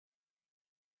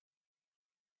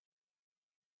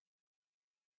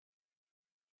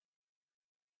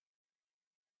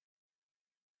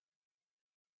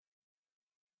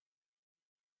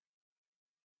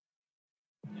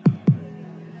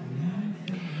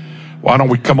Why don't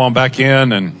we come on back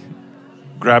in and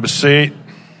grab a seat?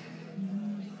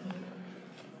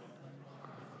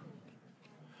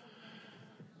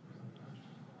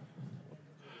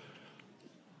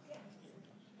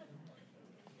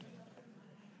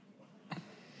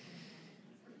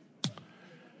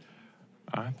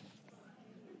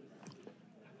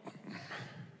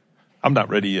 I'm not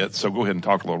ready yet, so go ahead and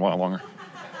talk a little while longer.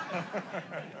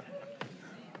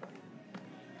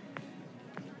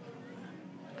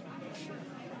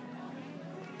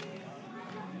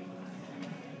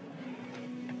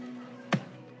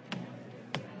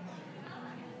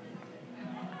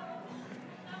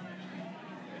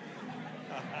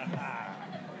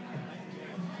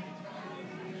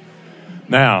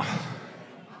 Now.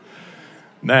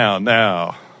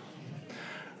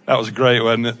 That was great,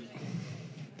 wasn't it?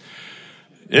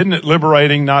 Isn't it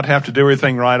liberating not have to do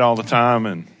everything right all the time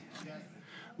and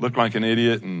look like an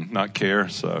idiot and not care?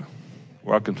 So,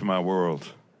 welcome to my world.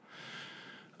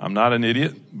 I'm not an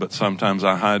idiot, but sometimes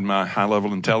I hide my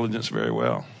high-level intelligence very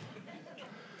well.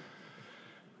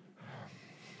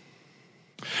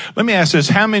 Let me ask this.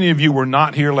 How many of you were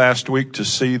not here last week to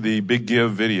see the Big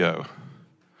Give video?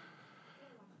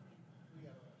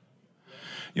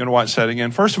 You want to watch that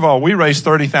again? First of all, we raised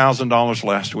 $30,000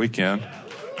 last weekend.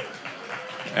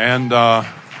 And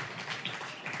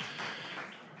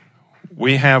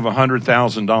we have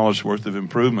 $100,000 worth of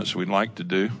improvements we'd like to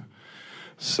do.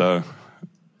 So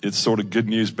it's sort of good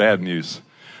news, bad news.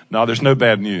 No, there's no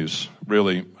bad news,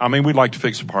 really. I mean, we'd like to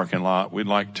fix the parking lot. We'd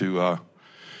like to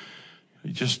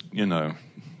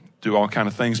do all kind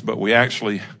of things. But we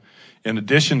actually, in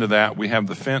addition to that, we have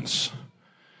the fence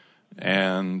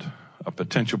and a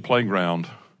potential playground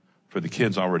for the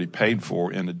kids already paid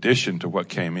for in addition to what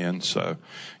came in. So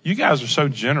you guys are so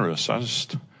generous. I'm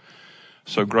just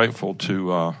so grateful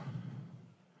to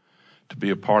be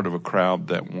a part of a crowd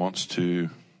that wants to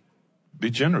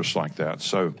be generous like that.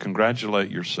 So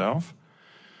congratulate yourself.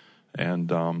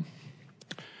 And I'll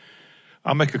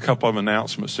make a couple of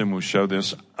announcements, then we'll show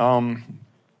this. One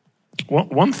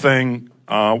thing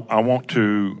I want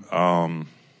to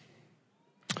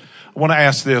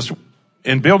ask this.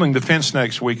 In building the fence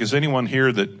next week, is anyone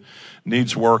here that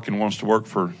needs work and wants to work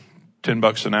for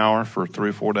 $10 an hour for 3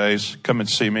 or 4 days? Come and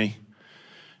see me.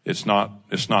 It's not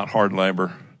hard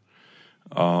labor.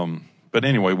 But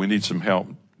anyway, we need some help.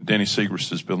 Danny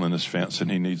Segrist is building this fence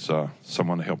and he needs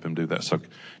someone to help him do that. So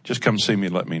just come see me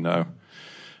and let me know.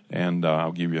 And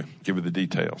I'll give you the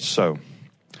details. So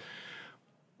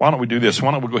why don't we do this? Why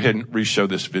don't we go ahead and re-show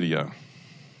this video?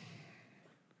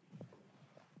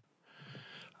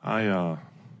 I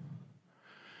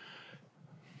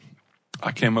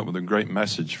came up with a great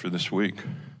message for this week,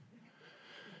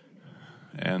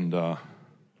 and but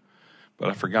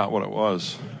I forgot what it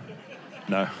was.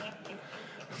 No.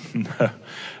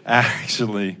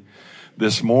 Actually,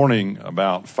 this morning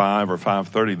about 5 or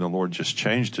 5:30, the Lord just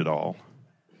changed it all,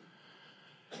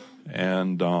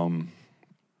 and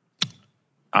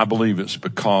I believe it's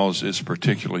because it's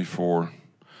particularly for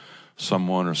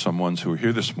someone or someones who are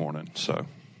here this morning. So.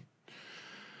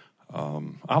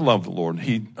 I love the Lord.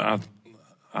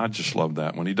 I just love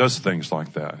that when He does things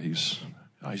like that. He's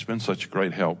been such a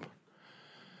great help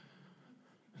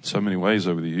in so many ways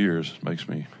over the years. It makes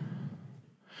me.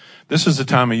 This is the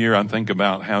time of year I think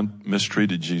about how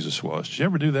mistreated Jesus was. Did you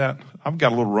ever do that? I've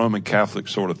got a little Roman Catholic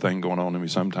sort of thing going on in me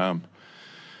sometime.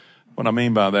 What I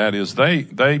mean by that is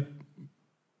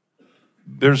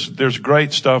there's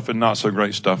great stuff and not so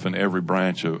great stuff in every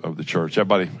branch of the church.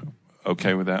 Everybody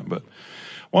okay with that? But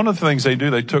one of the things they do,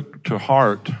 they took to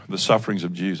heart the sufferings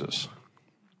of Jesus.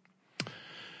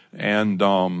 And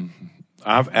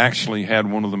I've actually had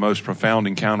one of the most profound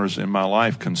encounters in my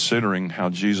life considering how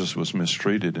Jesus was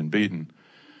mistreated and beaten.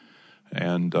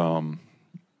 And now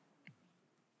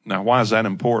why is that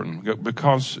important?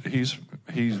 Because he's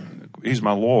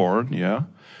my Lord, yeah,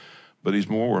 but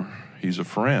he's a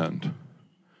friend.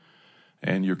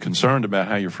 And you're concerned about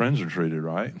how your friends are treated,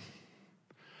 right?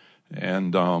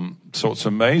 And so it's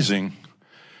amazing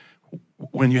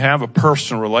when you have a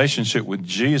personal relationship with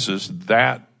Jesus,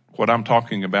 that what I'm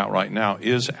talking about right now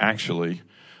is actually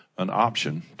an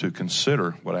option to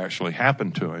consider what actually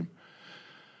happened to him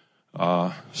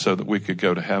so that we could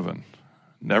go to heaven.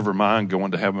 Never mind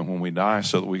going to heaven when we die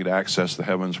so that we could access the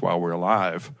heavens while we're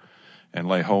alive and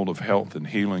lay hold of health and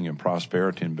healing and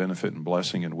prosperity and benefit and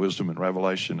blessing and wisdom and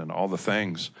revelation and all the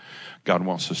things God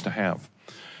wants us to have.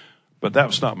 But that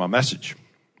was not my message.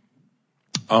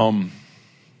 Let me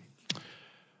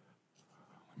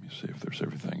see if there's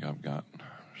everything I've got. I'm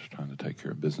just trying to take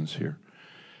care of business here.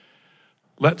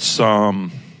 Let's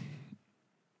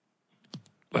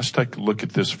let's take a look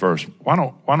at this verse. Why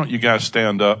don't you guys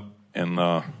stand up and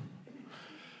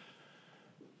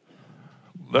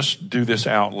let's do this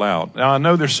out loud. Now, I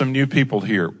know there's some new people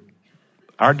here.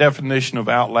 Our definition of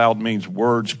out loud means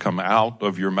words come out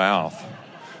of your mouth.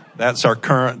 That's our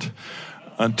current,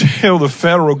 until the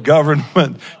federal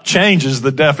government changes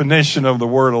the definition of the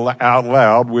word out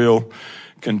loud, we'll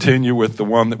continue with the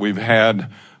one that we've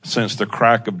had since the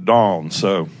crack of dawn.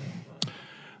 So,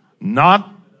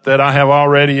 not that I have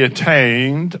already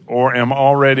attained or am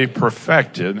already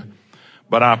perfected,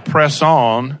 but I press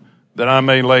on that I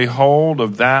may lay hold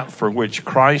of that for which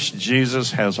Christ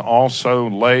Jesus has also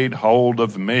laid hold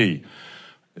of me.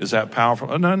 Is that powerful?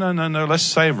 Oh, no. Let's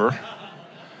savor.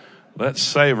 Let's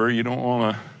savor. You don't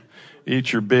want to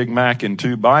eat your Big Mac in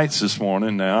 2 bites this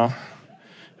morning now.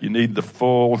 You need the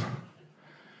full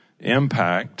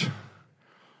impact.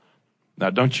 Now,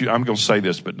 I'm going to say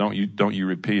this, but don't you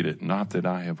repeat it. Not that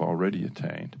I have already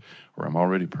attained or I'm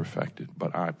already perfected,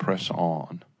 but I press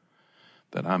on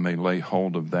that I may lay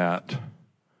hold of that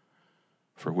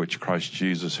for which Christ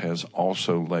Jesus has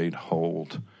also laid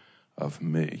hold of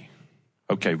me.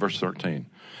 Okay, verse 13.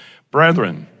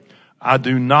 Brethren, I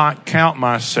do not count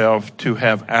myself to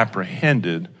have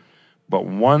apprehended, but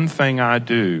one thing I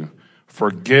do,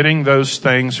 forgetting those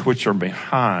things which are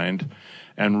behind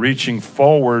and reaching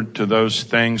forward to those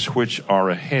things which are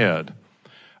ahead,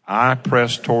 I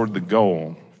press toward the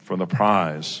goal for the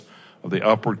prize of the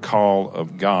upward call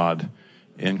of God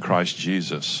in Christ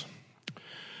Jesus.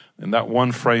 And that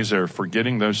one phrase there,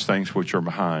 forgetting those things which are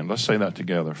behind. Let's say that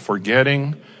together.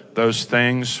 Forgetting those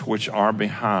things which are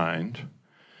behind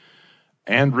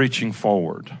and reaching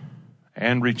forward.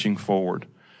 And reaching forward.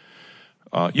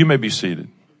 You may be seated.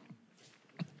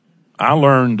 I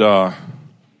learned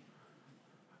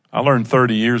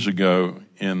 30 years ago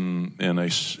in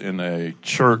a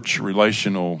church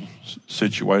relational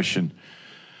situation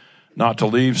not to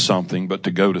leave something but to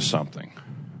go to something.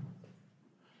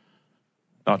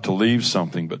 Not to leave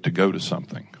something but to go to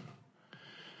something.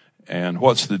 And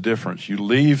what's the difference? You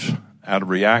leave out of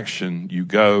reaction, you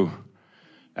go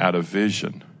out of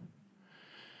vision.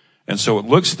 And so it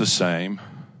looks the same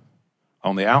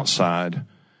on the outside,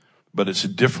 but it's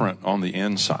different on the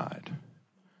inside.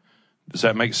 Does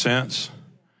that make sense?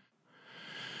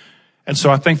 And so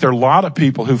I think there are a lot of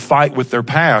people who fight with their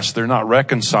past. They're not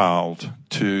reconciled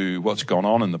to what's gone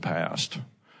on in the past.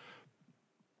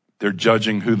 They're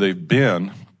judging who they've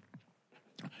been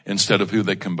instead of who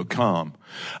they can become.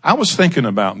 I was thinking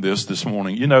about this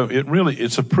morning. You know,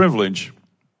 it's a privilege.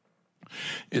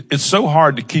 It's so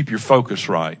hard to keep your focus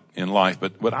right in life.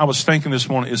 But what I was thinking this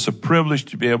morning, it's a privilege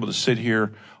to be able to sit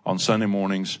here on Sunday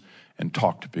mornings and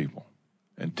talk to people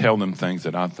and tell them things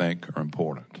that I think are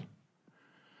important.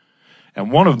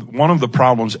 And one of the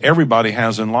problems everybody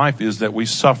has in life is that we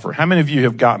suffer. How many of you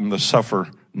have gotten the suffer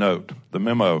note, the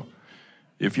memo?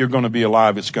 If you're going to be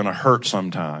alive, it's going to hurt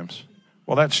sometimes.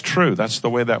 Well, that's true. That's the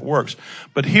way that works.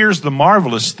 But here's the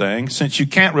marvelous thing. Since you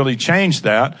can't really change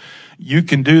that, you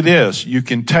can do this. You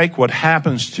can take what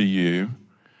happens to you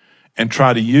and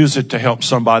try to use it to help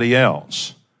somebody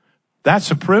else.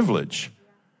 That's a privilege.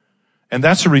 And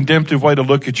that's a redemptive way to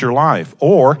look at your life.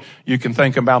 Or you can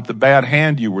think about the bad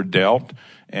hand you were dealt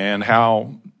and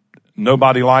how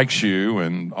nobody likes you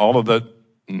and all of the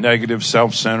negative,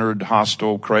 self-centered,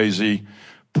 hostile, crazy,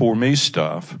 poor me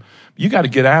stuff. You got to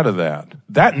get out of that.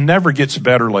 That never gets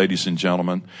better, ladies and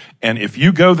gentlemen. And if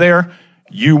you go there,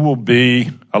 you will be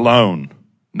alone.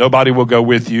 Nobody will go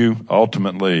with you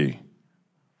ultimately.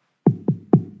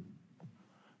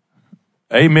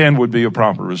 Amen would be a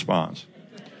proper response.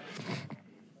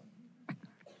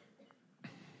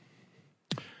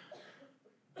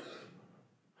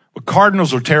 Well,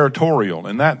 cardinals are territorial,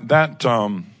 and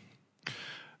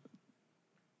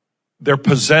they're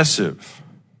possessive.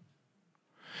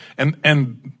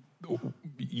 And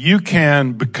you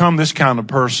can become this kind of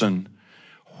person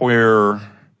where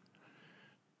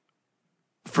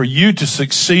for you to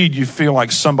succeed, you feel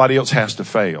like somebody else has to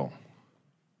fail.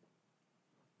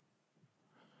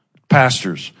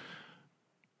 Pastors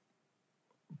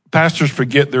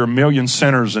forget there are 1 million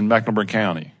sinners in Mecklenburg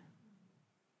County.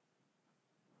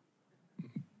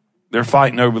 They're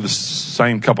fighting over the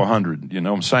same couple hundred, you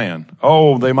know what I'm saying?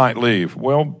 Oh, they might leave.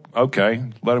 Well, okay,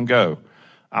 let them go.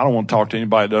 I don't want to talk to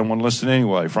anybody that doesn't want to listen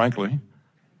anyway, frankly.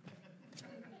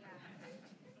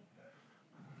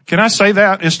 Can I say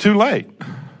that? It's too late.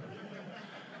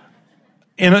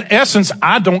 In essence,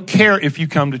 I don't care if you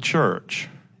come to church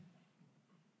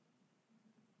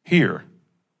here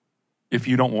if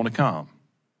you don't want to come.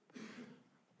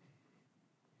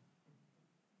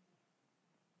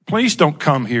 Please don't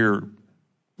come here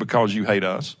because you hate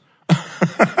us.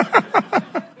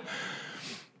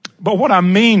 But what I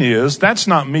mean is, that's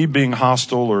not me being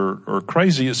hostile or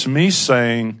crazy. It's me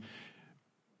saying,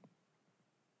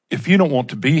 if you don't want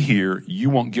to be here, you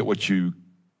won't get what you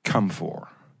come for.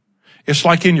 It's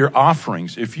like in your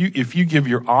offerings. If you give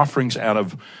your offerings out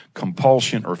of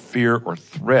compulsion or fear or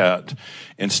threat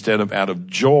instead of out of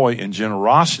joy and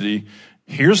generosity,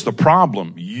 here's the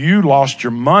problem. You lost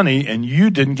your money and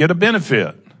you didn't get a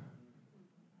benefit.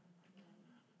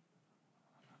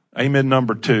 Amen.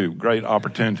 Number 2, great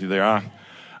opportunity there.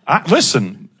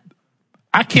 Listen,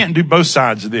 I can't do both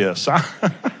sides of this.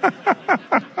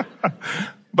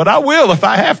 But I will if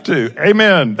I have to.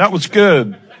 Amen. That was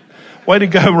good. Way to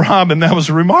go, Robin. That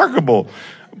was remarkable.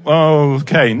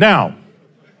 Okay. Now,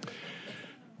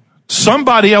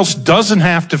 somebody else doesn't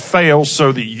have to fail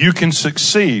so that you can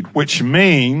succeed, which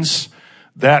means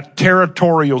that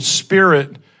territorial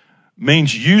spirit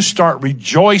means you start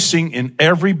rejoicing in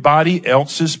everybody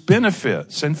else's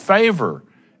benefits and favor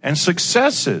and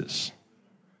successes.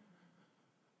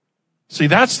 See,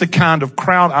 that's the kind of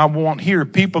crowd I want here.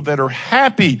 People that are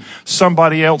happy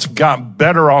somebody else got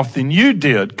better off than you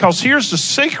did. Because here's the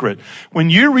secret. When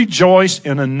you rejoice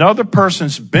in another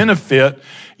person's benefit,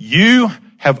 you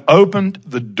have opened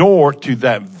the door to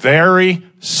that very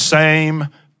same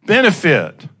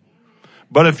benefit.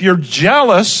 But if you're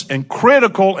jealous and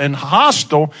critical and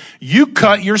hostile, you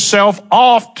cut yourself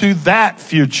off to that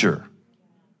future.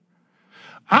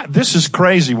 This is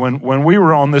crazy. When we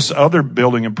were on this other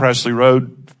building in Presley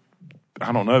Road,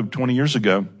 20 years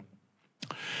ago,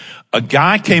 a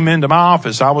guy came into my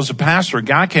office. I was a pastor. A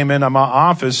guy came into my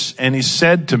office and he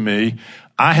said to me,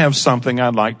 I have something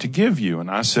I'd like to give you.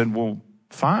 And I said, well,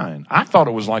 fine. I thought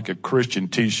it was like a Christian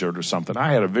t-shirt or something.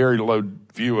 I had a very low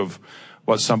view of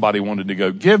what somebody wanted to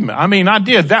go give me. I mean, I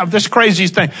did this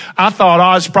craziest thing. I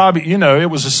thought, it's probably, it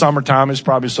was the summertime. It's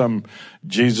probably some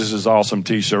Jesus is Awesome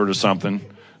t-shirt or something.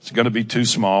 It's going to be too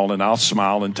small, and I'll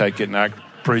smile and take it and act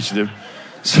appreciative.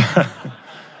 So,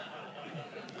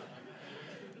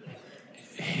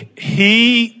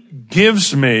 he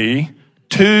gives me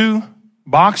 2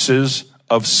 boxes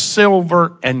of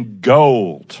silver and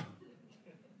gold.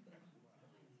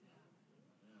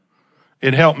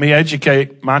 It helped me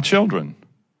educate my children.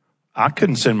 I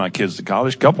couldn't send my kids to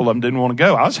college. A couple of them didn't want to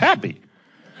go. I was happy.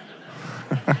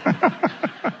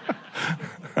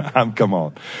 Come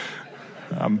on.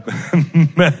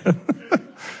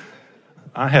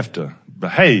 I have to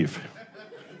behave.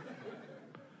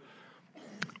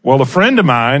 Well, a friend of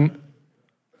mine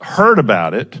heard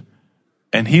about it,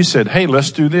 and he said, hey,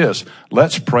 let's do this.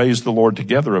 Let's praise the Lord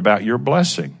together about your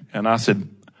blessing. And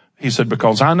he said,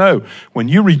 because I know when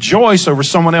you rejoice over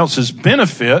someone else's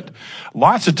benefit,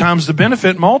 lots of times the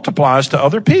benefit multiplies to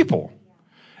other people.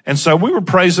 And so we were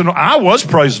praising, I was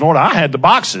praising the Lord. I had the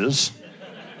boxes.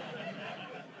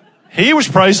 He was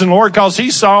praising the Lord because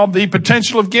he saw the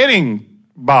potential of getting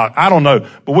box. I don't know,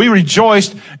 but we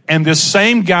rejoiced, and this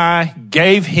same guy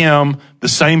gave him the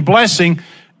same blessing,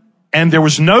 and there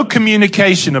was no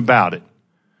communication about it.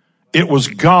 It was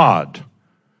God.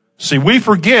 See, we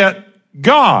forget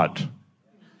God.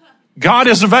 God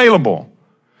is available.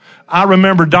 I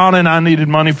remember Donna and I needed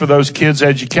money for those kids'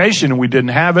 education, and we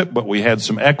didn't have it, but we had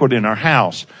some equity in our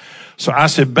house. So I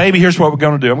said, baby, here's what we're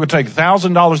going to do. I'm going to take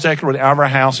 $1,000 equity out of our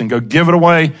house and go give it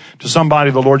away to somebody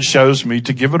the Lord shows me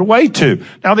to give it away to.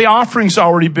 Now, the offering's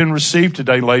already been received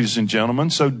today, ladies and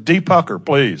gentlemen, so depucker,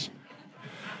 please.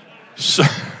 So,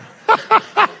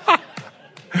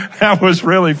 that was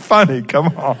really funny. Come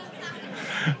on.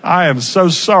 I am so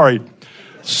sorry.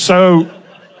 So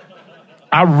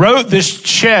I wrote this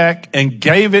check and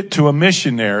gave it to a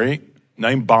missionary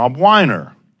named Bob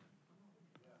Weiner.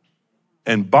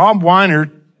 And Bob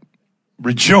Weiner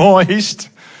rejoiced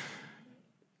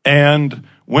and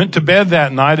went to bed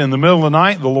that night. In the middle of the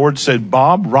night, the Lord said,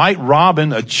 Bob, write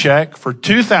Robin a check for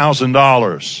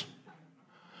 $2,000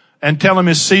 and tell him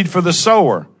his seed for the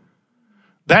sower.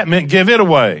 That meant give it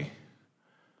away.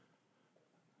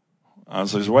 I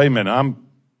says, wait a minute,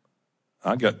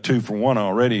 I got 2 for 1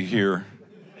 already here.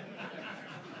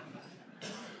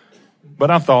 But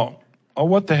I thought,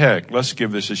 what the heck? Let's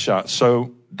give this a shot.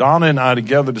 So Donna and I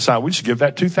together decided we should give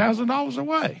that $2,000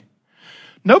 away.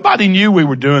 Nobody knew we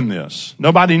were doing this.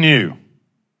 Nobody knew.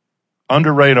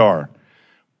 Under radar.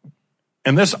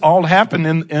 And this all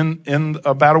happened in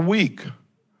about a week.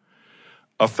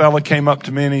 A fella came up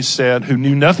to me and he said, who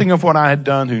knew nothing of what I had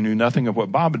done, who knew nothing of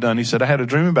what Bob had done. He said, I had a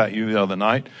dream about you the other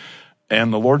night,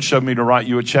 and the Lord showed me to write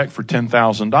you a check for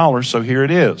 $10,000, so here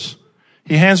it is.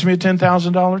 He hands me a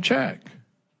 $10,000 check.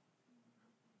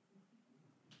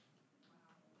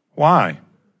 Why?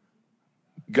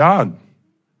 God.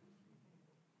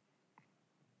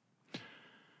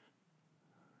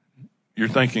 You're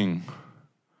thinking,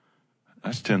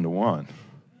 that's 10-1.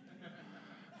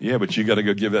 Yeah, but you got to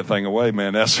go give that thing away,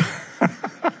 man. That's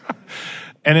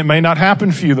and it may not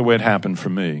happen for you the way it happened for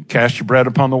me. Cast your bread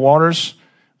upon the waters,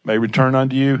 may return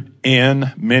unto you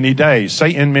in many days.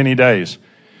 Say in many days.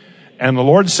 And the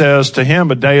Lord says to him,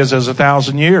 a day is as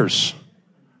 1,000 years.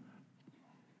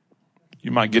 You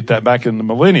might get that back in the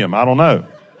millennium. I don't know.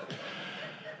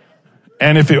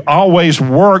 And if it always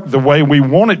worked the way we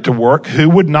want it to work, who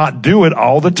would not do it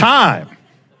all the time?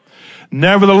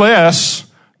 Nevertheless,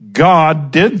 God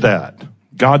did that.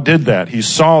 God did that. He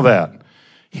saw that.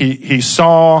 He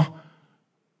saw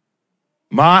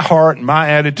my heart, my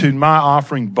attitude, my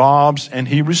offering, Bob's, and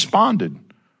he responded.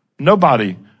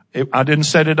 I didn't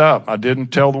set it up. I didn't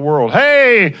tell the world,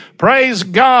 hey, praise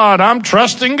God, I'm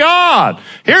trusting God.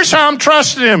 Here's how I'm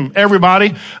trusting him,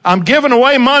 everybody. I'm giving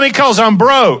away money because I'm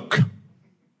broke.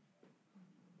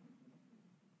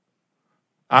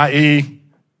 I.e.,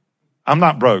 I'm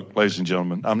not broke, ladies and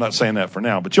gentlemen. I'm not saying that for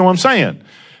now, but you know what I'm saying?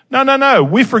 No.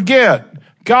 We forget.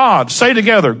 God. Say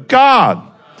together,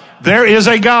 God. There is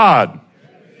a God.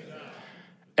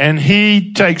 And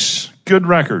he takes good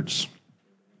records.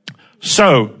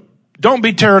 So, don't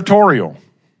be territorial.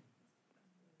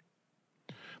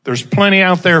 There's plenty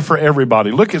out there for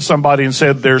everybody. Look at somebody and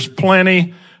say, there's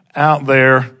plenty out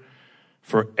there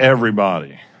for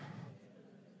everybody.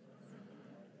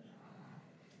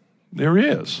 There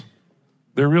is.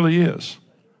 There really is.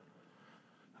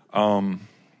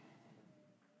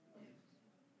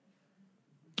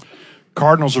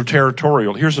 Cardinals are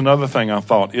territorial. Here's another thing I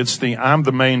thought. It's the I'm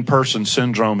the main person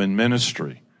syndrome in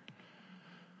ministry.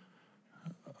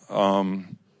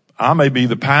 I may be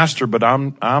the pastor, but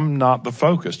I'm not the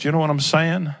focus. Do you know what I'm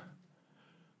saying?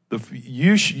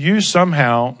 You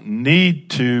somehow need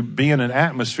to be in an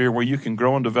atmosphere where you can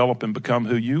grow and develop and become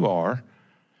who you are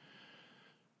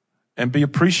and be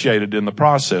appreciated in the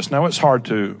process. Now, it's hard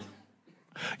to,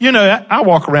 I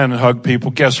walk around and hug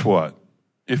people. Guess what?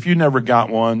 If you never got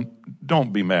one,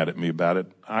 don't be mad at me about it.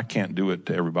 I can't do it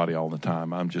to everybody all the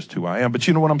time. I'm just who I am. But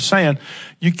you know what I'm saying?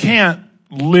 You can't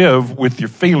live with your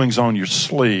feelings on your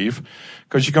sleeve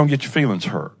because you're going to get your feelings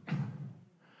hurt.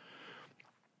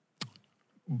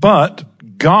 But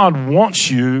God wants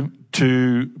you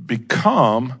to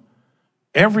become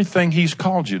everything he's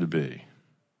called you to be.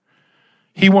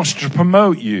 He wants to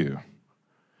promote you.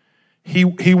 He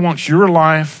wants your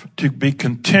life to be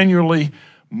continually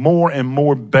more and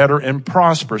more better and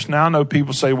prosperous. Now I know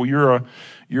people say, well,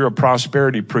 you're a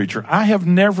prosperity preacher. I have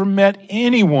never met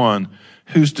anyone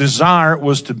whose desire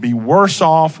was to be worse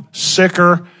off,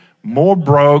 sicker, more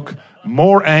broke,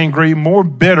 more angry, more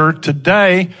bitter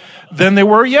today than they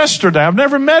were yesterday. I've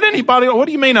never met anybody. What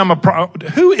do you mean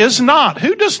who does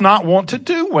not want to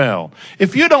do well?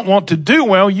 If you don't want to do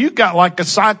well, you got like a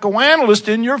psychoanalyst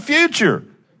in your future.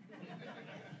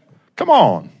 Come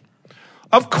on.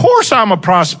 Of course I'm a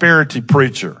prosperity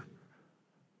preacher.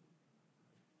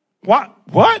 What?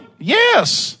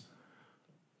 Yes.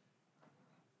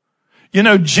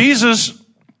 Jesus,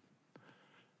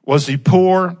 was he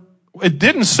poor? It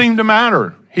didn't seem to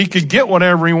matter. He could get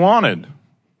whatever he wanted.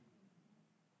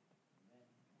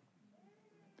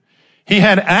 He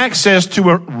had access to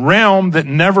a realm that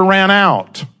never ran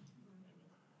out.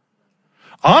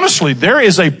 Honestly, there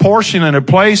is a portion and a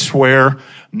place where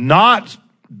not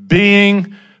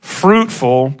being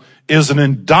fruitful is an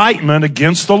indictment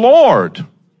against the Lord.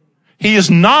 He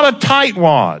is not a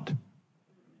tightwad.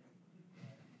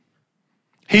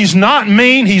 He's not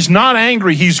mean. He's not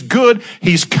angry. He's good.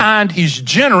 He's kind. He's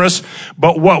generous.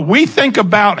 But what we think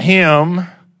about him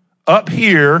up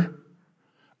here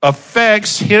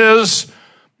affects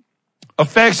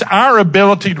our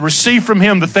ability to receive from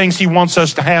him the things he wants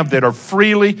us to have that are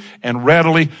freely and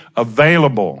readily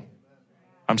available.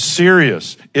 I'm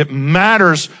serious. It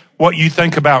matters what you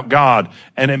think about God,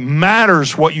 and it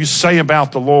matters what you say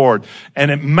about the Lord, and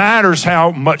it matters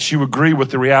how much you agree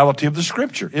with the reality of the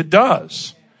Scripture. It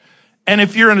does. And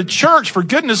if you're in a church, for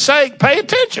goodness sake, pay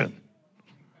attention.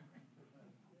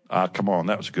 Come on,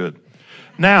 that was good.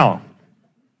 Now,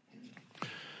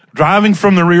 driving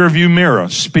from the rearview mirror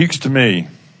speaks to me.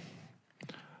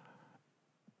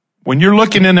 When you're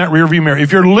looking in that rearview mirror,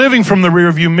 if you're living from the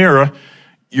rearview mirror,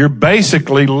 you're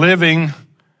basically living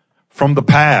from the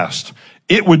past.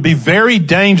 It would be very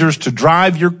dangerous to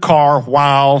drive your car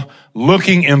while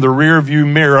looking in the rearview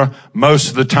mirror most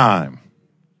of the time.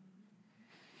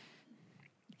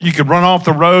 You could run off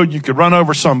the road. You could run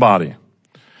over somebody.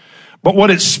 But what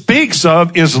it speaks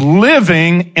of is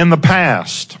living in the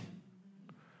past.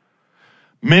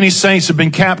 Many saints have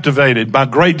been captivated by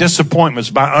great disappointments,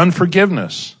 by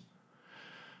unforgiveness.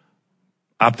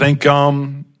 I think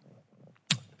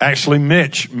actually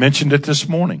Mitch mentioned it this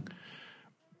morning.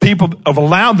 People have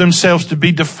allowed themselves to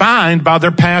be defined by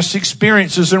their past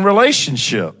experiences and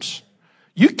relationships.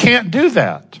 You can't do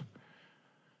that.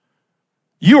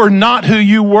 You are not who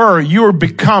you were. You are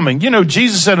becoming. You know,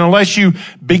 Jesus said, unless you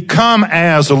become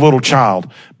as a little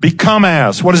child, become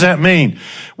as. What does that mean?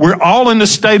 We're all in the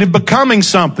state of becoming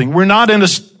something. We're not in a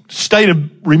state of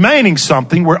remaining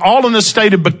something. We're all in the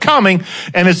state of becoming,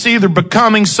 and it's either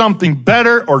becoming something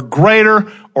better or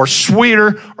greater or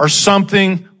sweeter or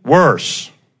something worse.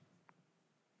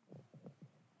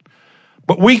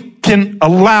 But we can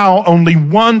allow only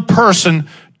one person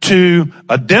to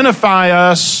identify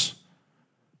us,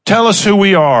 tell us who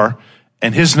we are,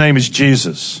 and his name is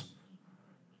Jesus.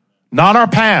 Not our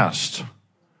past.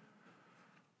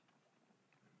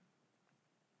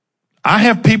 I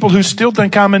have people who still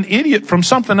think I'm an idiot from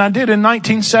something I did in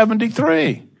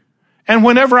 1973. And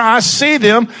whenever I see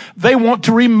them, they want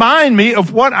to remind me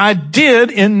of what I did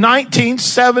in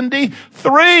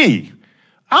 1973.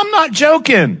 I'm not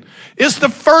joking. It's the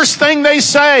first thing they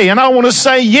say. And I want to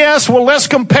say, yes, well, let's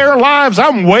compare lives.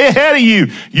 I'm way ahead of you.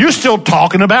 You're still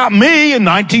talking about me in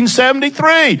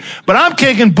 1973. But I'm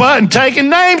kicking butt and taking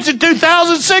names in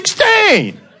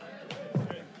 2016.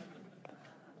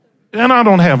 And I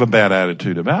don't have a bad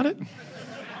attitude about it.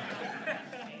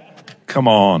 Come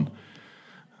on.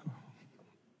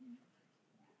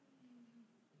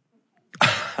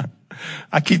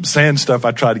 I keep saying stuff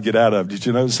I try to get out of. Did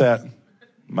you notice that?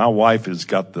 My wife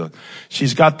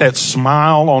she's got that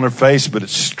smile on her face, but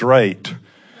it's straight.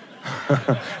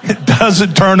 It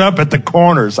doesn't turn up at the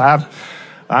corners. I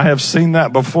have seen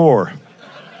that before.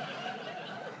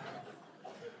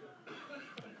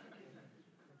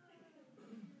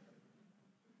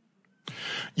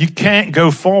 You can't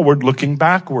go forward looking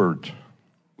backward.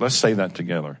 Let's say that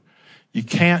together. You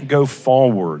can't go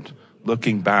forward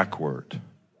looking backward.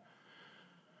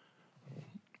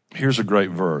 Here's a great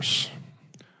verse.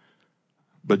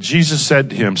 But Jesus said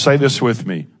to him, say this with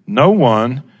me, no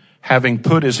one, having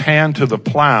put his hand to the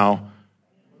plow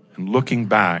and looking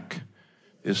back,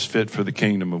 is fit for the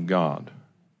kingdom of God.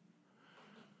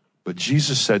 But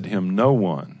Jesus said to him, no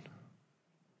one.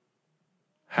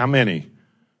 How many?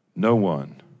 No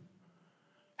one.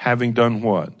 Having done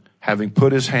what? Having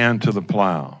put his hand to the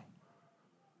plow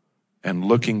and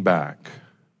looking back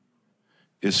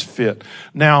is fit.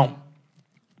 Now,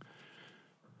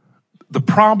 the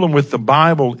problem with the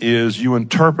Bible is you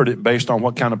interpret it based on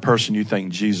what kind of person you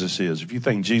think Jesus is. If you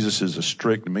think Jesus is a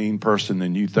strict, mean person,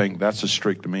 then you think that's a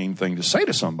strict, mean thing to say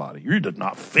to somebody. You're just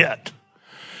not fit.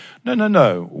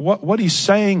 No. What he's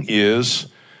saying is,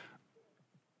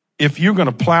 if you're going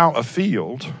to plow a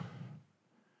field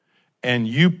and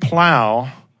you plow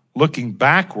looking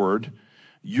backward,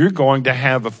 you're going to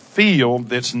have a field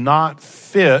that's not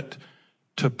fit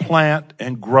to plant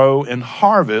and grow and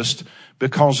harvest,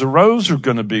 because the rows are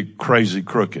going to be crazy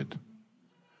crooked.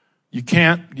 You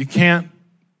can't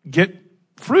get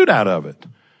fruit out of it.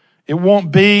 It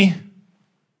won't be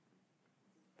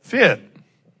fit.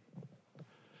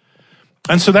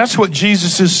 And so that's what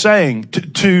Jesus is saying.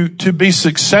 To be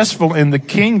successful in the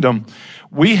kingdom,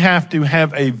 we have to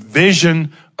have a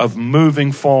vision of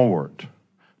moving forward.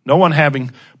 No one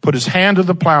having put his hand to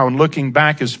the plow and looking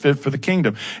back is fit for the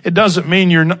kingdom. It doesn't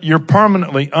mean you're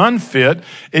permanently unfit.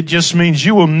 It just means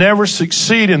you will never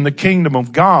succeed in the kingdom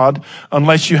of God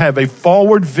unless you have a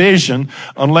forward vision,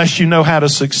 unless you know how to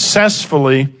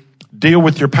successfully deal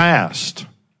with your past.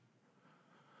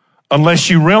 Unless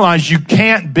you realize you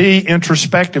can't be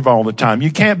introspective all the time. You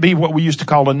can't be what we used to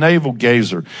call a navel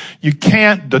gazer. You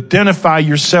can't identify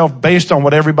yourself based on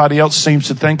what everybody else seems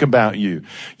to think about you.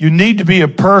 You need to be a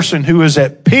person who is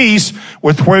at peace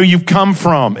with where you've come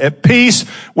from, at peace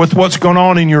with what's going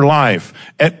on in your life,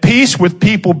 at peace with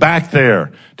people back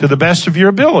there to the best of your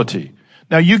ability.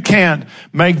 Now, you can't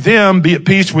make them be at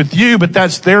peace with you, but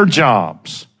that's their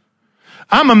jobs.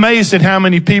 I'm amazed at how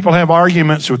many people have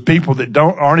arguments with people that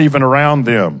aren't even around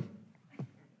them.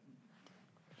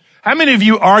 How many of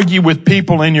you argue with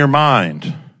people in your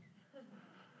mind?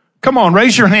 Come on,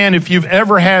 raise your hand if you've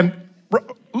ever had,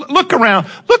 look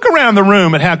around the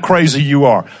room at how crazy you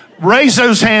are. Raise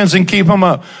those hands and keep them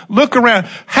up. Look around.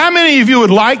 How many of you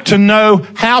would like to know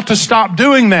how to stop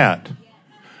doing that?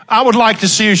 I would like to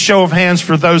see a show of hands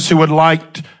for those who would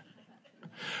like to.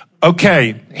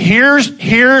 Okay,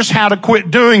 here's how to quit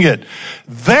doing it.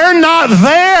 They're not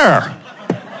there.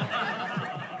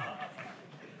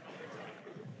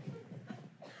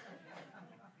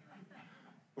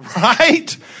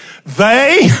 Right?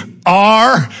 They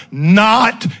are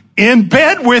not in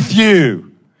bed with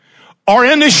you or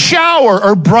in the shower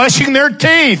or brushing their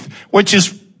teeth, which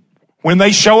is when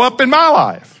they show up in my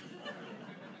life.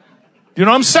 You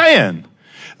know what I'm saying?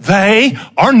 They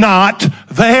are not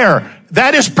there.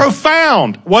 That is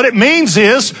profound. What it means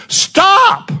is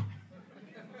stop.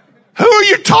 Who are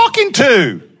you talking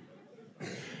to?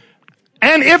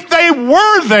 And if they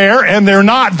were there and they're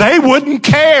not, they wouldn't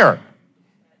care.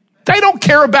 They don't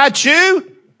care about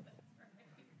you.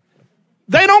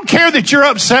 They don't care that you're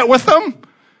upset with them.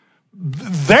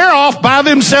 They're off by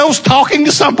themselves talking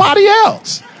to somebody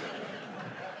else.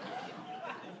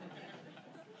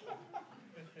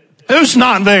 Who's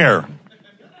not there?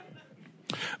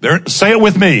 Say it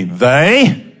with me.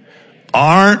 They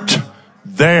aren't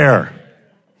there.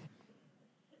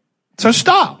 So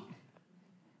stop.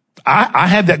 I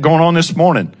had that going on this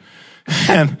morning.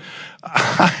 And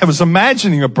I was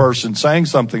imagining a person saying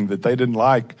something that they didn't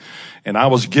like. And I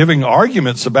was giving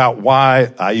arguments about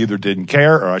why I either didn't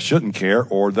care or I shouldn't care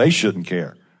or they shouldn't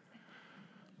care.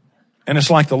 And it's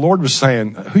like the Lord was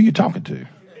saying, who are you talking to?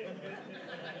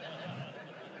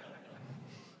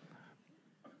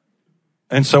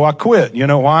 And so I quit. You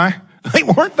know why? They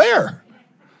weren't there.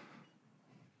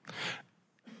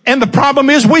 And the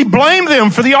problem is we blame them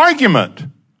for the argument.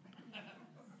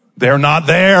 They're not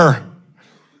there.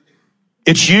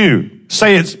 It's you.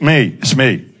 Say it's me. It's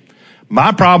me.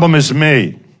 My problem is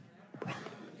me.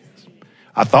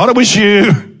 I thought it was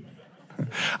you.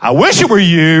 I wish it were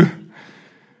you.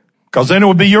 Because then it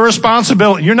would be your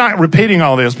responsibility. You're not repeating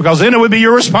all this because then it would be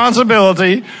your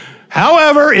responsibility.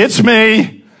 However, it's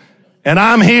me and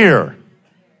I'm here.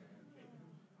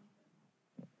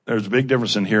 There's a big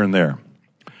difference in here and there.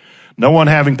 No one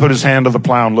having put his hand to the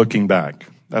plow and looking back.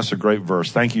 That's a great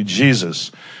verse. Thank you,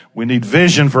 Jesus. We need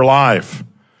vision for life.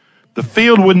 The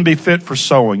field wouldn't be fit for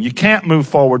sowing. You can't move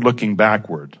forward looking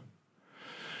backward.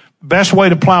 Best way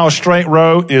to plow a straight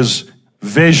row is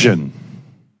vision.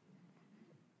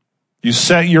 You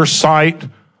set your sight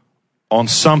on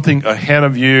something ahead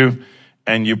of you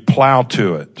and you plow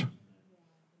to it.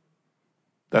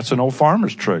 That's an old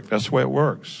farmer's trick. That's the way it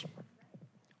works.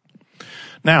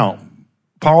 Now,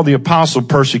 Paul the apostle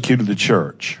persecuted the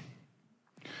church.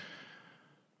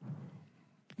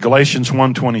 Galatians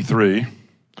 1:23.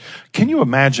 Can you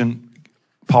imagine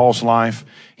Paul's life?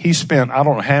 He spent, I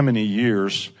don't know how many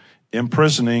years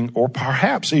imprisoning or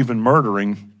perhaps even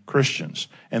murdering Christians.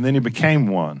 And then he became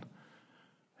one.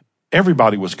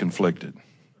 Everybody was conflicted.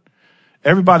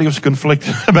 Everybody was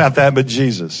conflicted about that but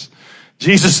Jesus.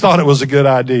 Jesus thought it was a good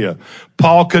idea.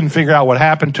 Paul couldn't figure out what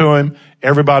happened to him.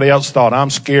 Everybody else thought, I'm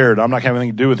scared. I'm not having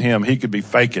anything to do with him. He could be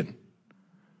faking.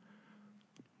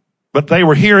 But they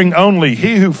were hearing only,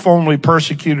 he who formerly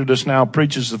persecuted us now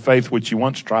preaches the faith which he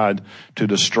once tried to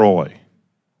destroy.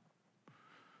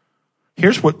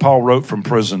 Here's what Paul wrote from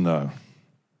prison, though.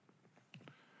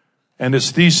 And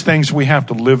it's these things we have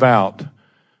to live out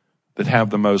that have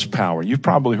the most power. You've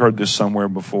probably heard this somewhere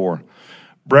before.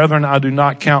 Brethren, I do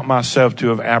not count myself to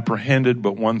have apprehended,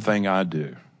 but one thing I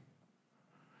do.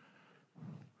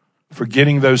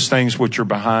 Forgetting those things which are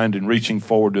behind and reaching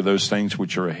forward to those things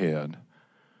which are ahead.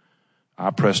 I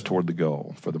press toward the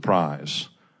goal for the prize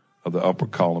of the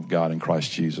upward call of God in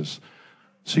Christ Jesus.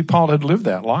 See, Paul had lived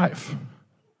that life.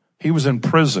 He was in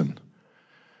prison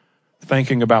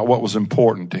thinking about what was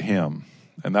important to him.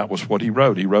 And that was what he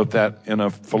wrote. He wrote that in a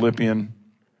Philippian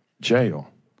jail.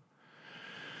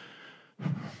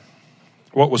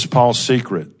 What was Paul's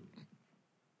secret?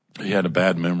 He had a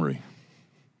bad memory.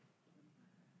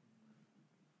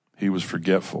 He was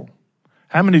forgetful.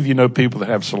 How many of you know people that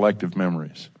have selective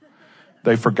memories?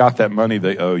 They forgot that money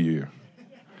they owe you.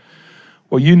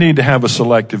 Well, you need to have a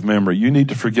selective memory. You need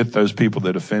to forget those people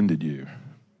that offended you.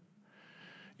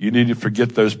 You need to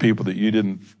forget those people that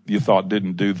you thought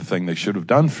didn't do the thing they should have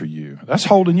done for you. That's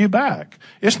holding you back.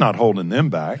 It's not holding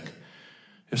them back.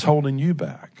 It's holding you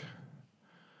back.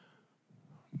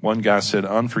 One guy said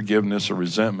unforgiveness or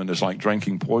resentment is like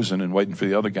drinking poison and waiting for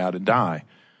the other guy to die.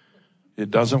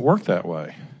 It doesn't work that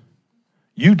way.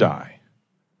 You die.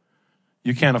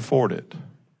 You can't afford it.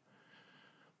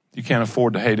 You can't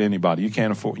afford to hate anybody. You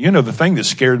can't afford. You know, the thing that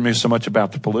scared me so much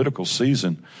about the political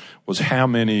season was how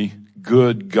many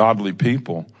good, godly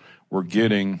people were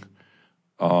getting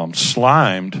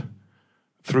slimed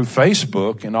through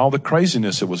Facebook and all the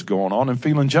craziness that was going on and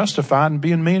feeling justified and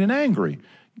being mean and angry.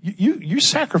 You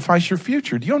sacrifice your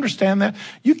future. Do you understand that?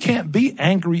 You can't be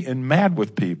angry and mad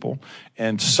with people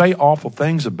and say awful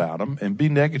things about them and be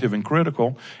negative and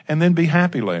critical and then be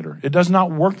happy later. It does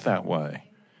not work that way.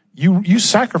 You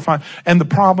sacrifice. And the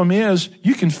problem is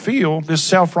you can feel this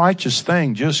self-righteous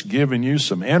thing just giving you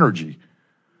some energy,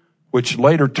 which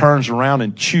later turns around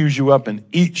and chews you up and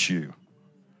eats you.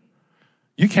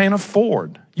 You can't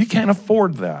afford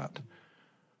that.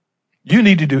 You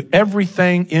need to do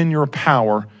everything in your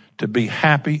power to be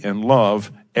happy and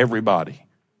love everybody.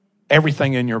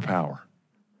 Everything in your power.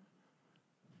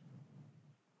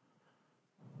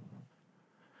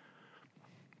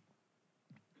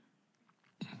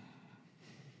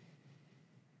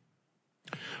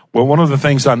 Well, one of the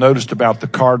things I noticed about the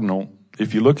cardinal,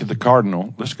 if you look at the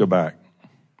cardinal, let's go back.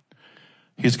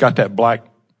 He's got that black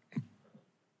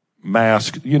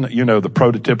mask, you know, the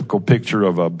prototypical picture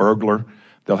of a burglar.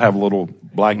 They'll have a little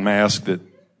black mask that,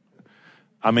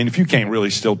 I mean, if you can't really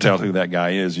still tell who that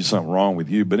guy is, there's something wrong with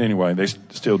you. But anyway, they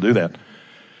still do that.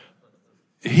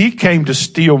 He came to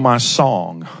steal my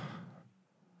song.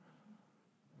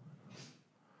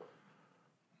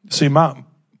 See,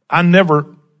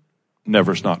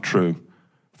 never's not true.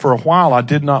 For a while, I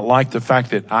did not like the fact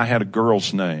that I had a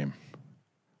girl's name.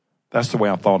 That's the way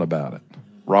I thought about it.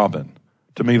 Robin.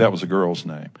 To me, that was a girl's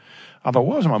name. I thought,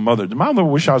 what was my mother? Did my mother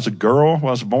wish I was a girl?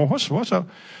 Was a boy? What's up?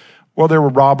 Well, there were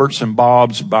Roberts and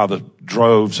Bobs by the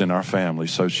droves in our family,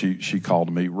 so she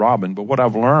called me Robin. But what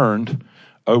I've learned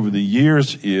over the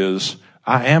years is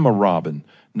I am a Robin,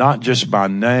 not just by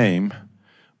name,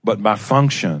 but by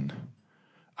function.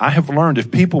 I have learned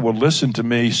if people will listen to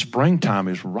me, springtime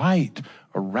is right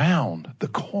around the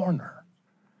corner.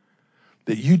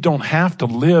 That you don't have to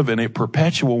live in a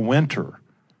perpetual winter.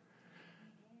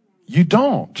 You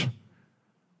don't.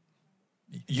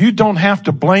 You don't have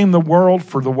to blame the world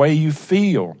for the way you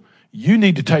feel. You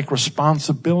need to take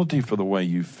responsibility for the way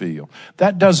you feel.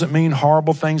 That doesn't mean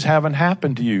horrible things haven't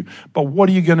happened to you. But what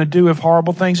are you going to do if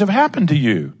horrible things have happened to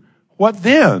you? What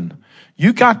then?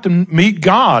 You got to meet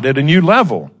God at a new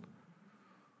level.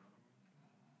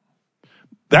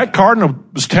 That cardinal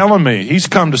was telling me he's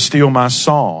come to steal my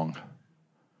song.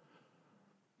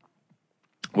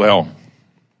 Well,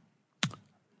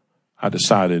 I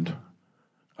decided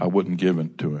I wouldn't give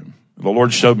it to him. The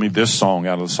Lord showed me this song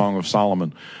out of the Song of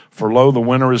Solomon. For lo, the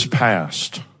winter is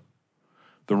past.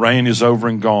 The rain is over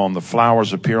and gone. The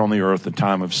flowers appear on the earth. The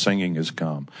time of singing has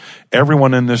come.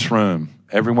 Everyone in this room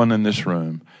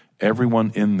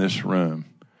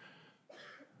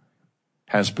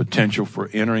has potential for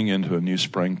entering into a new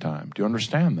springtime. Do you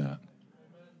understand that?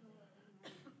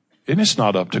 And it's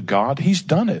not up to God. He's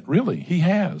done it, really. He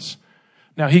has.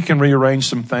 Now, he can rearrange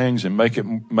some things and make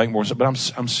more sense,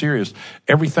 but I'm serious.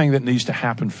 Everything that needs to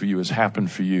happen for you has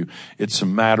happened for you. It's a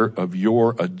matter of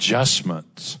your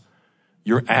adjustments,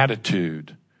 your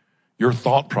attitude, your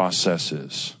thought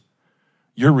processes,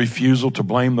 your refusal to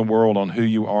blame the world on who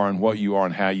you are and what you are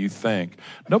and how you think.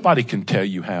 Nobody can tell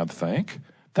you how to think.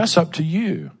 That's up to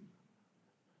you.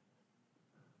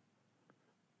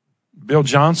 Bill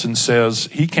Johnson says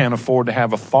he can't afford to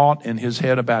have a thought in his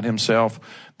head about himself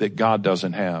that God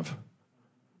doesn't have.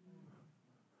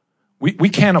 We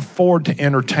can't afford to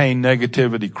entertain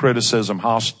negativity, criticism,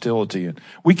 hostility.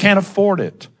 We can't afford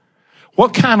it.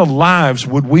 What kind of lives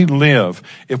would we live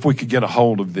if we could get a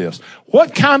hold of this?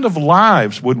 What kind of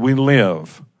lives would we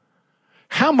live?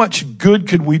 How much good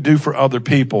could we do for other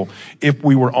people if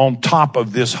we were on top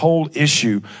of this whole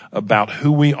issue about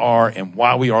who we are and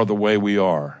why we are the way we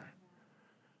are?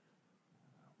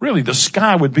 Really, the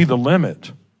sky would be the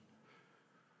limit.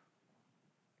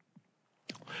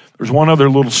 There's one other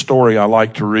little story I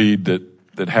like to read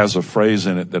that has a phrase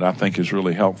in it that I think is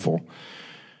really helpful.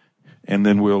 And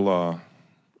then we'll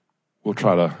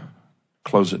try to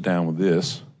close it down with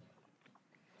this.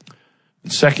 In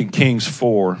 2 Kings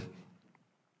 4,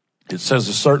 it says,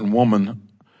 a certain woman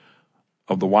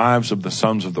of the wives of the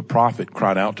sons of the prophet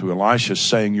cried out to Elisha,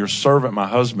 saying, your servant, my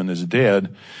husband, is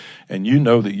dead, and you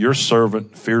know that your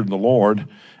servant feared the Lord,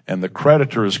 and the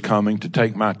creditor is coming to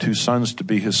take my 2 sons to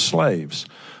be his slaves.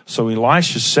 So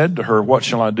Elisha said to her, what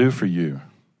shall I do for you?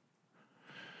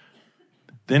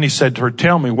 Then he said to her,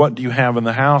 tell me, what do you have in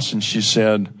the house? And she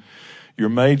said, your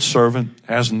maidservant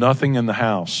has nothing in the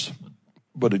house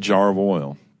but a jar of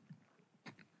oil.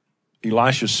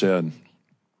 Elisha said,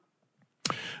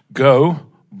 go,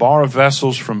 borrow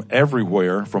vessels from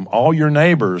everywhere, from all your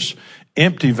neighbors,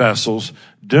 empty vessels.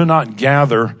 Do not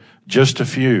gather just a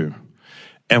few.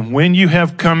 And when you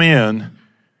have come in,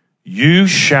 you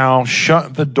shall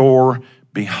shut the door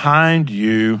behind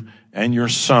you and your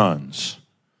sons.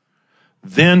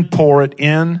 Then pour it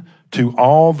in to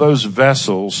all those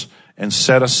vessels and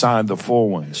set aside the full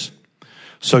ones.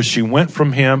 So she went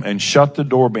from him and shut the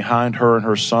door behind her and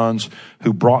her sons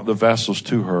who brought the vessels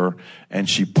to her, and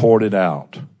she poured it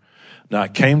out. Now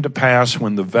it came to pass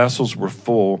when the vessels were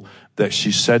full that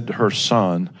she said to her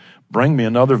son, bring me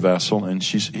another vessel. And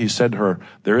he said to her,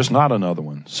 there is not another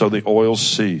one. So the oil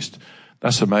ceased.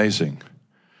 That's amazing.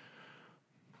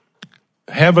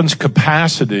 Heaven's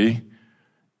capacity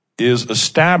is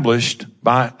established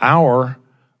by our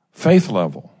faith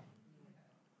level.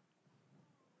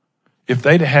 If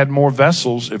they'd had more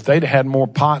vessels, if they'd had more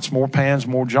pots, more pans,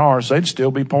 more jars, they'd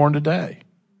still be pouring today.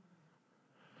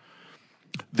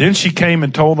 Then she came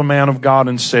and told the man of God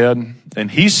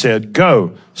and he said,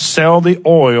 go, sell the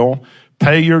oil,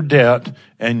 pay your debt,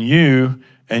 and you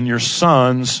and your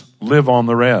sons live on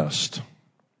the rest.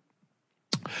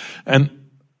 And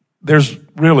there's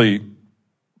really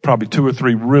probably 2 or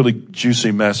 3 really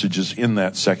juicy messages in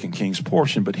that 2 Kings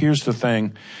portion. But here's the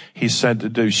thing he said to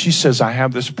do. She says, I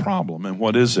have this problem. And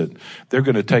what is it? They're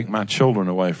going to take my children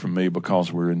away from me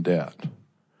because we're in debt.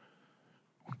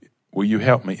 Will you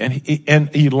help me?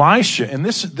 And Elisha, and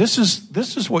this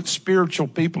is what spiritual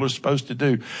people are supposed to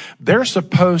do. They're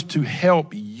supposed to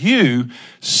help you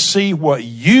see what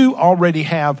you already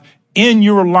have in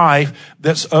your life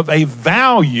that's of a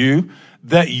value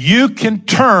that you can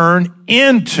turn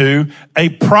into a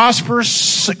prosperous,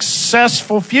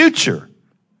 successful future.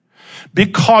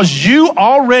 Because you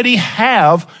already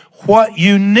have what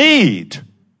you need.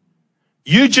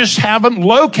 You just haven't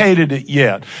located it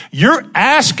yet. You're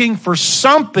asking for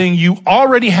something you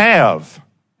already have.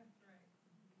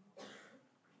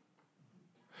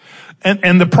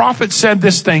 And the prophet said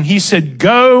this thing. He said,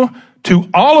 go to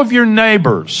all of your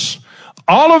neighbors,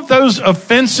 all of those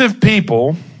offensive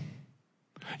people.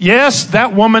 Yes,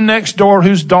 that woman next door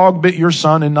whose dog bit your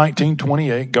son in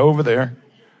 1928. Go over there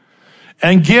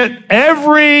and get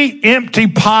every empty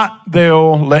pot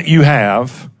they'll let you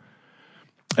have.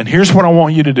 And here's what I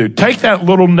want you to do. Take that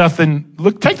little nothing.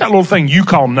 Look, take that little thing you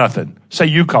call nothing. Say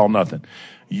you call nothing.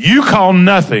 You call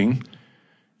nothing.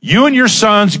 You and your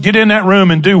sons get in that room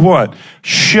and do what?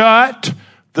 Shut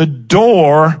the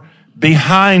door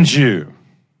behind you.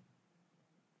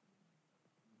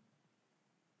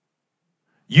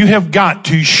 You have got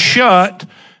to shut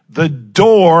the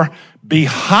door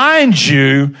behind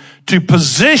you to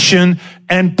position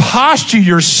and posture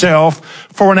yourself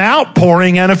for an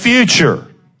outpouring and a future.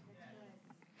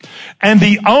 And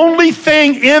the only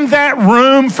thing in that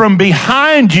room from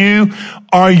behind you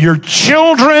are your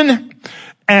children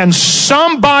and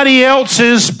somebody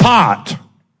else's pot.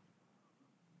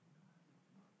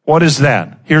 What is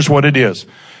that? Here's what it is.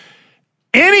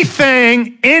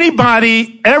 Anything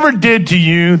anybody ever did to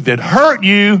you that hurt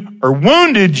you or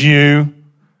wounded you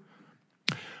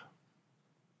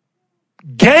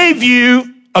gave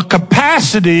you a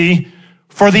capacity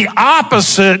for the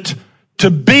opposite to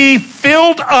be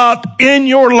filled up in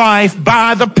your life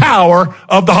by the power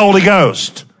of the Holy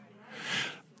Ghost.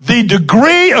 The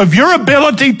degree of your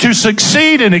ability to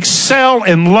succeed and excel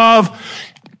in love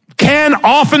can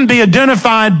often be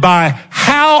identified by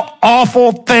how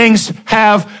awful things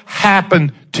have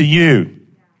happened to you.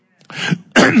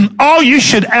 All you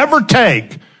should ever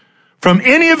take from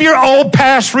any of your old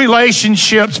past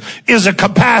relationships is a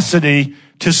capacity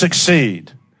to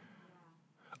succeed.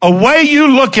 A way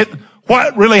you look at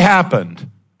what really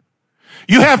happened.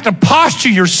 You have to posture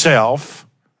yourself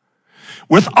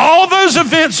with all those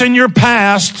events in your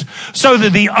past so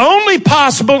that the only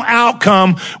possible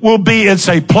outcome will be it's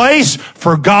a place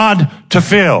for God to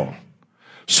fill.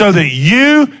 So that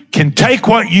you can take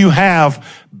what you have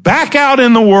back out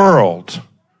in the world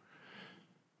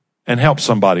and help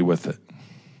somebody with it.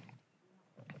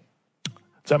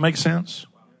 Does that make sense?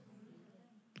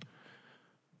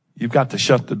 You've got to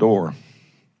shut the door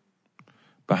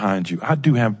behind you. I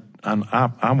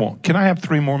want, can I have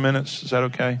 3 more minutes? Is that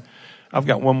okay? I've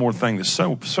got one more thing that's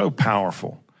so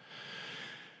powerful.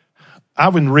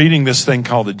 I've been reading this thing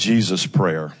called the Jesus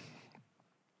Prayer.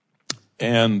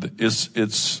 And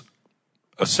it's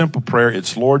a simple prayer.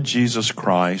 It's Lord Jesus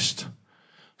Christ,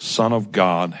 Son of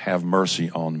God, have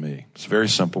mercy on me. It's a very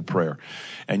simple prayer.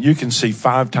 And you can see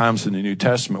 5 times in the New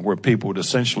Testament where people would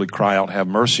essentially cry out, have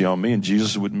mercy on me, and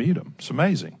Jesus would meet them. It's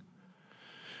amazing.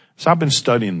 So I've been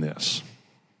studying this.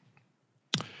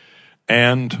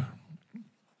 And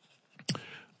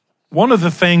one of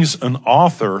the things an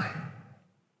author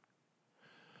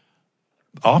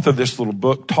of this little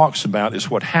book talks about is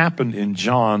what happened in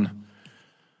John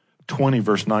 20,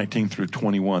 verse 19 through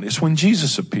 21. It's when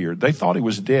Jesus appeared. They thought he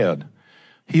was dead.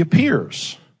 He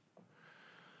appears.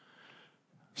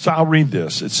 So I'll read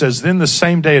this. It says, then the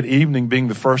same day at evening, being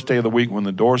the first day of the week when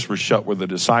the doors were shut where the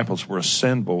disciples were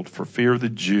assembled for fear of the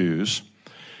Jews,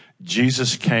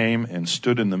 Jesus came and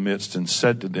stood in the midst and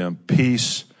said to them,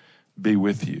 peace be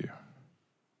with you.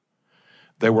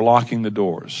 They were locking the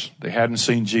doors. They hadn't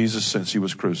seen Jesus since he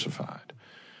was crucified.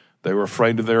 They were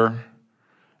afraid of their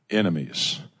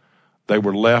enemies. They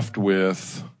were left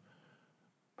with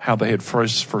how they had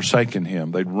first forsaken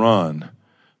him. They'd run.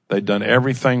 They'd done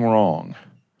everything wrong.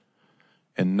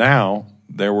 And now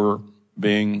they were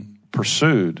being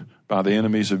pursued by the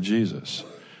enemies of Jesus.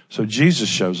 So Jesus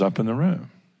shows up in the room.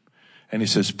 And he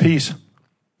says, "Peace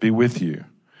be with you."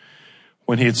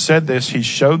 When he had said this, he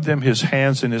showed them his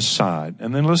hands and his side.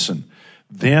 And then listen,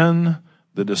 then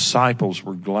the disciples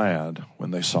were glad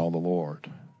when they saw the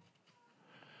Lord.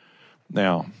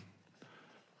 Now,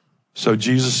 so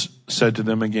Jesus said to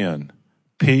them again,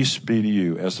 "Peace be to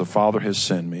you. As the Father has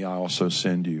sent me, I also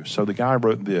send you." So the guy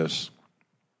wrote this.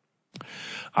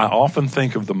 "I often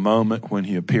think of the moment when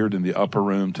he appeared in the upper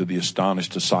room to the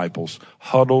astonished disciples,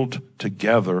 huddled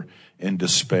together in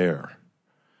despair.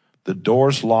 The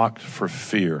doors locked for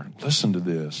fear." Listen to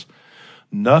this.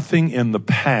 "Nothing in the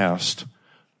past,"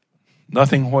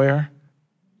 nothing where?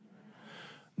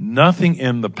 "Nothing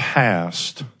in the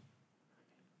past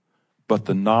but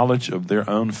the knowledge of their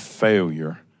own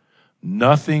failure.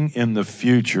 Nothing in the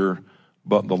future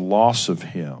but the loss of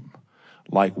him.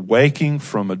 Like waking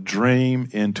from a dream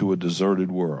into a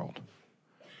deserted world."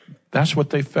 That's what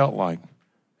they felt like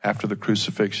after the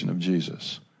crucifixion of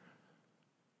Jesus.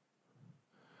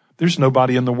 There's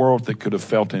nobody in the world that could have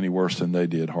felt any worse than they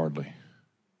did, hardly.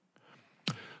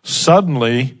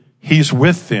 Suddenly, he's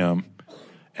with them,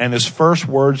 and his first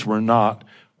words were not,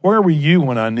 "Where were you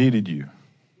when I needed you?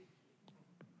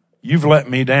 You've let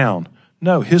me down."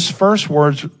 No, his first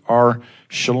words are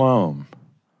shalom,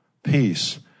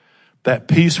 peace. That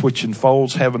peace which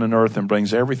enfolds heaven and earth and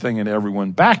brings everything and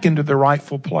everyone back into their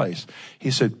rightful place. He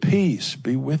said, "Peace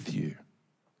be with you."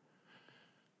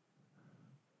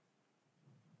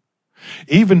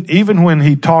 Even when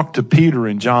he talked to Peter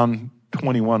in John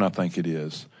 21, I think it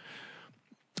is,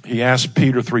 he asked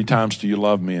Peter 3 times, "Do you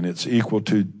love me?" And it's equal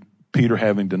to Peter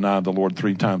having denied the Lord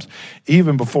 3 times.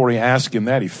 Even before he asked him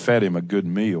that, he fed him a good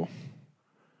meal.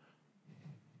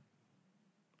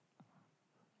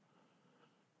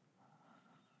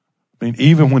 I mean,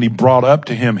 even when he brought up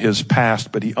to him his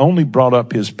past, but he only brought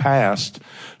up his past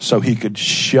so he could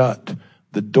shut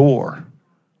the door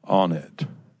on it.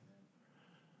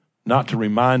 Not to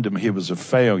remind him he was a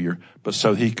failure, but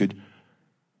so he could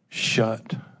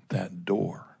shut that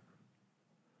door.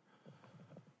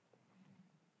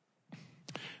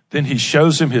 Then he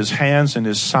shows him his hands and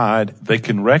his side. They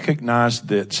can recognize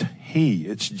that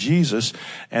it's Jesus,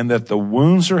 and that the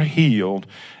wounds are healed,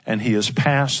 and he has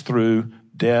passed through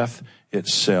death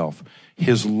itself.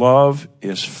 His love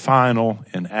is final,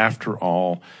 and after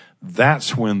all,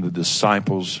 that's when the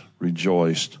disciples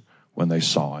rejoiced when they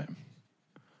saw him.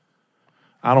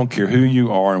 I don't care who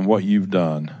you are and what you've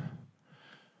done.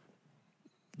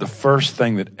 The first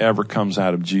thing that ever comes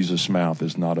out of Jesus' mouth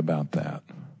is not about that.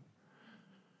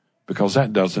 Because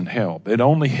that doesn't help. It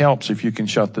only helps if you can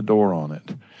shut the door on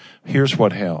it. Here's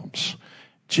what helps.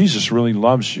 Jesus really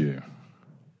loves you.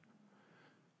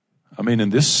 I mean, in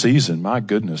this season, my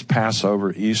goodness,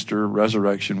 Passover, Easter,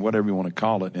 resurrection, whatever you want to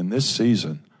call it, in this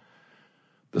season,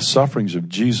 the sufferings of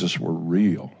Jesus were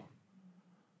real.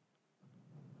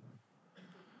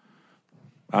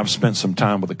 I've spent some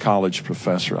time with a college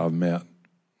professor I've met.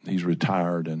 He's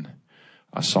retired, and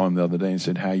I saw him the other day and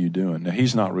said, "How you doing?" Now,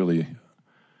 he's not really,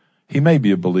 he may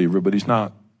be a believer, but he's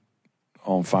not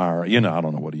on fire. I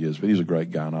don't know what he is, but he's a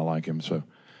great guy, and I like him. So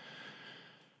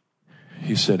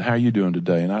he said, "How are you doing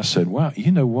today?" And I said, "Well,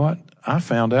 you know what? I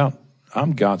found out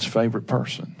I'm God's favorite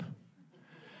person."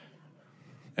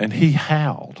 And he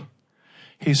howled.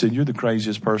 He said, "You're the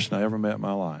craziest person I ever met in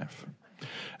my life."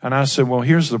 And I said, "Well,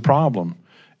 here's the problem.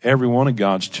 Every one of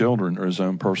God's children are his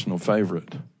own personal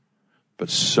favorite. But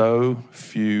so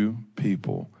few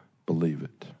people believe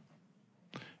it.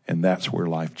 And that's where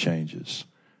life changes.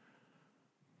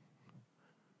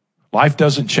 Life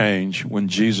doesn't change when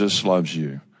Jesus loves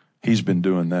you. He's been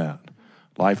doing that.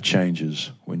 Life changes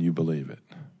when you believe it.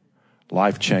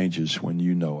 Life changes when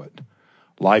you know it.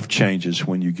 Life changes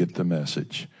when you get the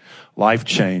message. Life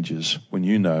changes when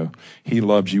you know he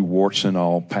loves you, warts and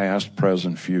all, past,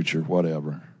 present, future,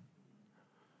 whatever.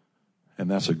 And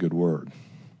that's a good word.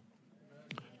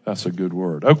 That's a good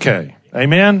word. Okay.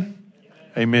 Amen?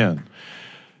 Amen.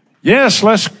 Yes,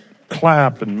 let's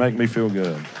clap and make me feel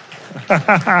good.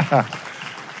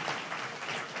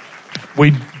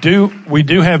 We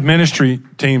do have ministry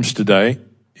teams today.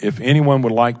 If anyone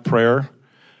would like prayer,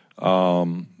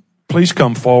 please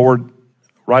come forward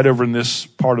right over in this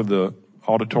part of the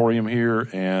auditorium here,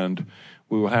 and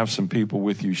we will have some people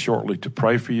with you shortly to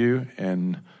pray for you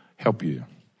and help you.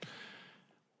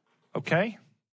 Okay?